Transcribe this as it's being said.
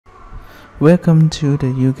Welcome to the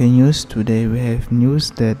UK News. Today we have news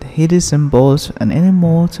that he resembled an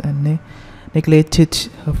animal and neglected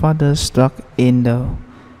her father, stuck in the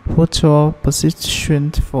foetal position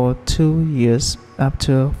for 2 years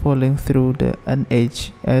after falling through the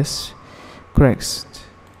NHS cracks.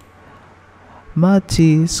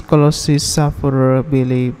 Sclerosis sufferer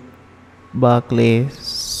Billy Barclay,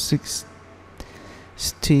 60,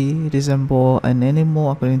 resembled an animal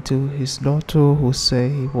according to his daughter, who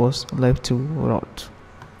said he was left to rot.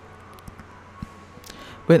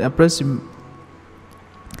 When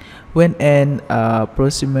an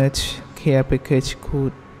approximate care package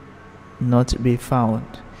could not be found,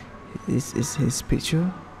 this is his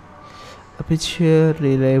picture. A picture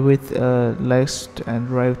relay with legs and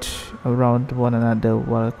wrapped around one another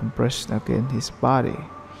while compressed against his body.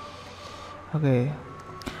 Okay.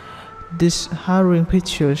 This harrowing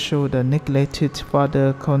picture showed a neglected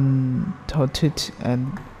father contorted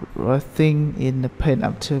and writhing in pain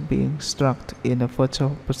after being stuck in a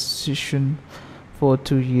fetal position for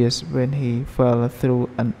 2 years when he fell through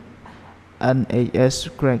an NHS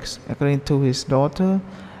cracks. According to his daughter,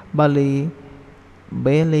 Barclay,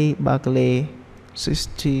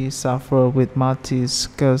 60, suffered with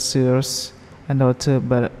sclerosis, and daughter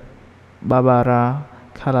Barbara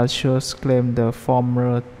Gallacher claimed the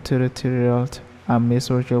former Territorial Army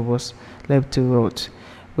soldier was left to rot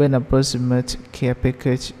when a proximate care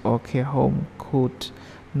package or care home could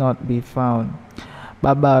not be found.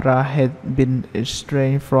 Barbara had been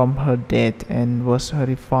estranged from her dad and was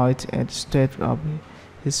horrified at the state of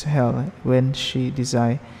his health when she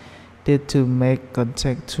decided to make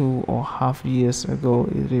contact 2.5 years ago,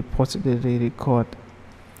 it reportedly recorded.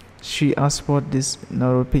 She asked for this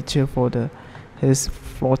narrow picture for his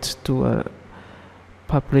plot to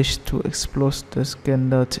publish to expose the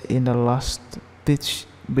scandal in the last ditch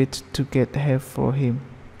bid to get help for him.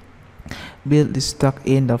 Bill is stuck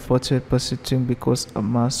in the fortunate position because a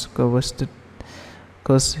mask caused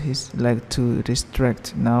his leg to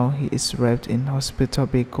retract. Now he is wrapped in hospital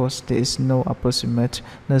because there is no approximate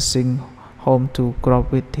nursing home to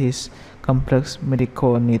cope with his complex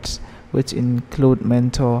medical needs, which include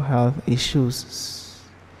mental health issues.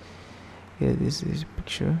 Here, this is a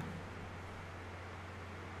picture.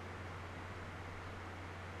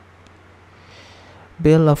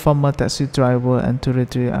 Bill, a former taxi driver and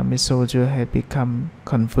Territorial Army soldier, had become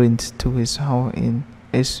confined to his house in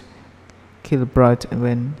East Kilbride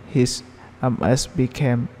when his MS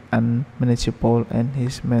became unmanageable and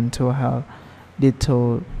his mental health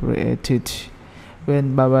deteriorated.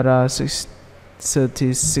 When Barbara,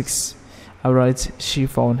 36, arrived, she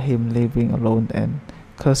found him living alone and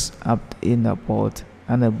cursed up in a boat,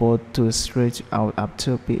 unable to stretch out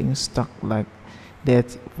after being stuck like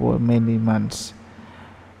that for many months.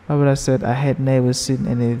 Barbara said, "I had never seen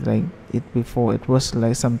anything like it before. It was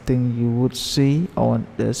like something you would see on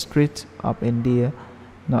the streets of India,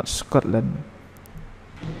 not Scotland.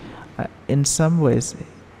 In some ways,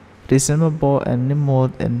 resembled an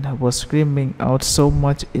animal and was screaming out so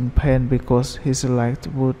much in pain because his legs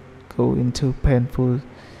would go into painful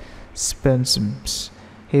spasms.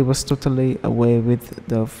 He was totally away with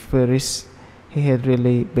the fairies. He had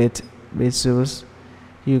really bad visuals.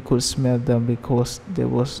 You could smell them because there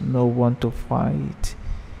was no one to fight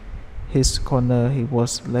his corner. He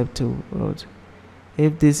was left to rot.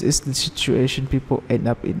 If this is the situation people end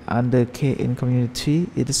up in under care in community,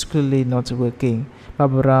 it is clearly not working."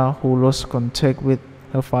 Barbara, who lost contact with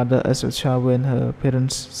her father as a child when her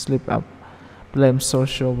parents slipped up, blamed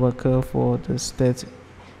social worker for the state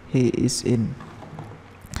he is in.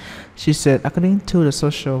 She said, according to the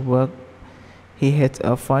social work, he had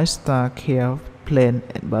a 5-star care plan,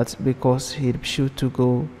 but because he refused to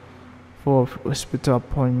go for hospital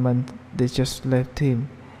appointment, they just left him.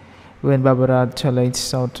 When Barbara challenged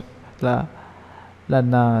South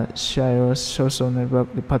Lanarkshire Social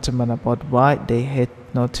Network Department about why they had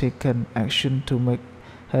not taken action to make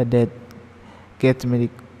her dad get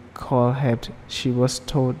medical help, she was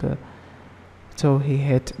told he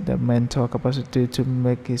had the mental capacity to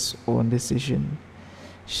make his own decision.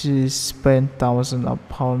 She spent thousands of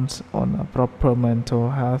pounds on a proper mental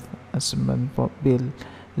health assessment for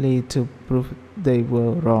Billy to prove they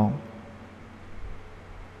were wrong.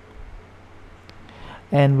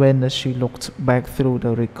 And when she looked back through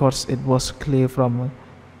the records, it was clear from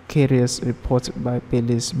curious reports by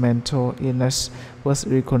Billy's mental illness was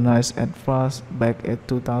recognized as far back as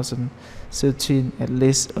 2013, at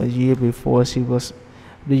least a year before she was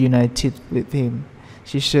reunited with him.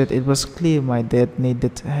 She said, "It was clear my dad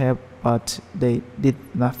needed help, but they did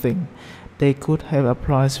nothing. They could have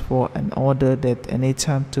applied for an order at any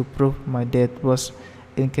time to prove my dad was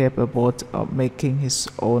incapable of making his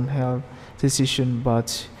own health decision,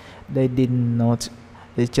 but they did not.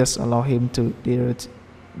 They just allowed him to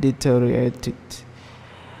deteriorate.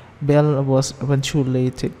 Bell was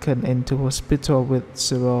eventually taken into hospital with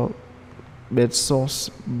several bed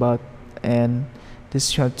sores, but and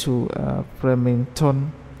discharged to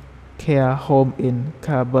Flemington care home in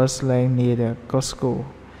Carver's Lane near the Costco.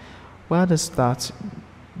 While the start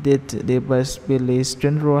did the best Billy's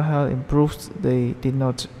general health improved, they did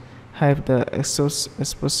not have the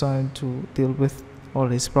exposure to deal with all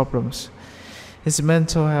his problems. His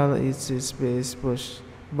mental health is his base push,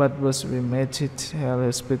 but was remitted health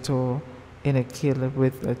hospital in a killer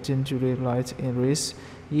with a gingery light in his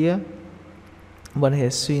year. One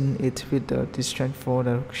has seen it with the district for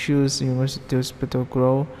the Hughes University Hospital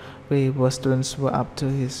grow, where he was transferred up to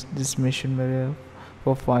his dismission area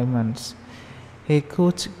for 5 months. He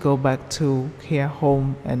could go back to care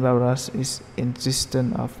home, and Barbara's is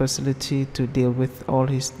insistent a facility to deal with all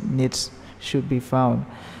his needs should be found.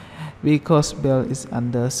 Because Bell is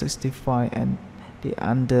under 65 and the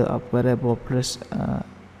under a variable plus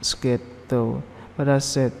scared though, Barbara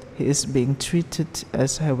said he is being treated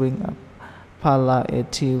as having a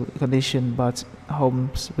palliative condition, but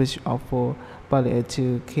homes which offer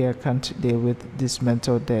palliative care can't deal with this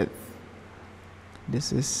mental death.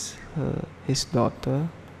 This is his daughter.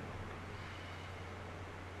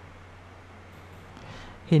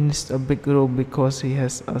 He needs a big room because he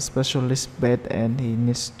has a specialist bed, and he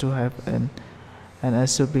needs to have an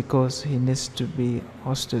answer because he needs to be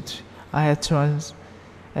hosted. I had tried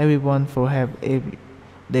everyone for help if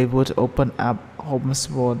they would open up homes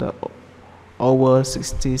for the over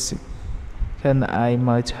 60s, and I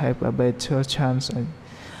might have a better chance.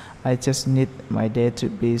 I just need my dad to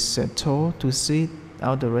be settled to see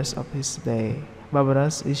out the rest of his day.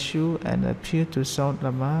 Barbara's issue and appeal to South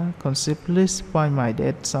Lama concept, please find my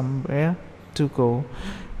dad somewhere to go.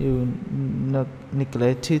 You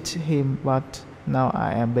neglected him, but now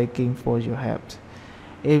I am begging for your help.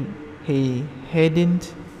 If he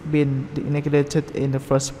hadn't been neglected in the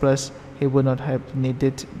first place, he would not have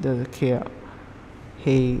needed the care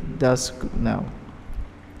he does now.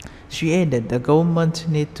 She added the government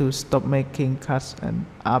need to stop making cuts and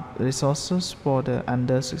up resources for the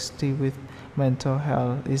under 60 with mental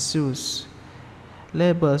health issues.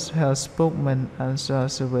 Labour's health spokesman Angela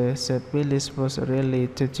Survey said Willis was a really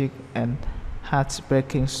tragic and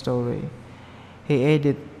heartbreaking story. He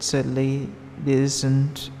added, sadly, this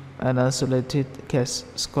isn't an isolated case.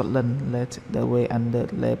 Scotland led the way under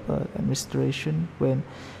Labour administration when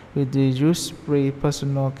we reduced free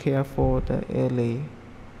personal care for the elderly.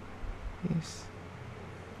 Yes.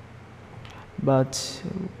 But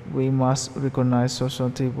we must recognize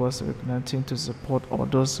society was recognizing to support all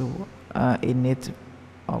those who are in need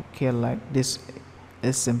of care like this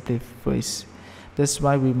is simply phrase. That's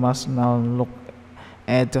why we must now look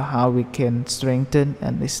at how we can strengthen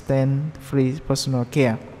and extend free personal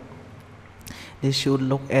care. They should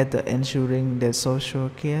look at ensuring that social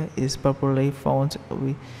care is properly found.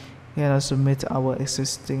 We can also meet our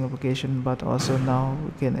existing obligation, but also now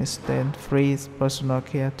we can extend free personal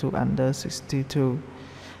care to under 62.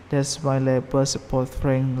 That's why Labour supports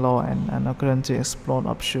French law and are currently exploring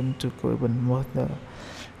options to go even further.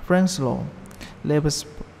 French law. Labour's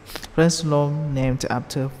French law named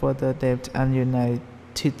after further death and United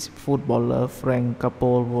footballer Frank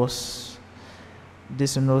Capel was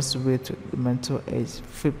diagnosed with mental age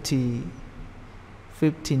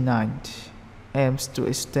 59, aims to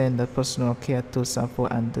extend the personal care to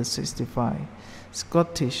someone under 65.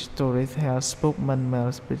 Scottish Tory health spokesman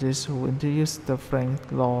Mel British, who introduced the French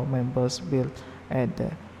law members bill at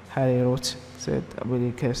the Harrowing, said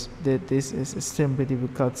that this is extremely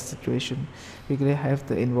difficult situation. We have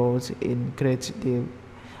to involved in great deal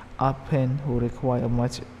of pain who require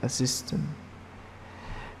much assistance.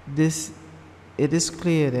 It is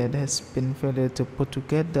clear that there has been failure to put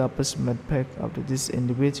together a placement pack of this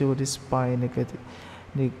individual despite negative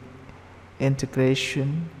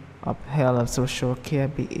integration of health and social care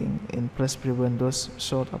being in place to prevent those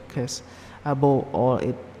sort of cases. Above all,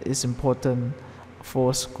 it is important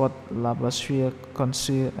for Scott Lancashire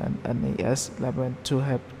Council and NHS Lab to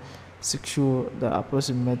help secure the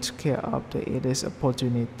approximate care of the earliest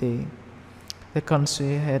opportunity. The council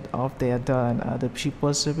head of the adult and other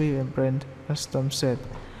people survey and brand custom said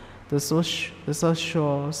the social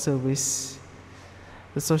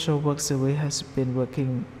work survey has been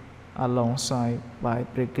working alongside by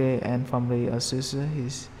Barclay and family assessor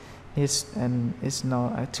his needs and is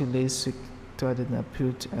now actively seeking to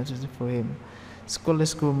identify for him.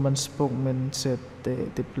 Scottish government spokesman said they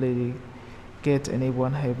deeply get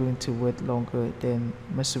anyone having to wait longer than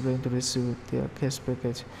necessary to receive their case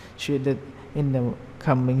package. Should in the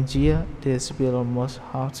coming year, this will almost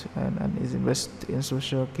halt and is invested in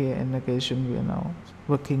social care and education. We are now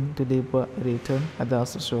working to deliver return adult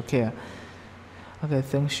social care. Okay,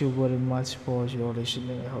 thank you very much for your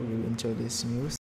listening. I hope you enjoy this news.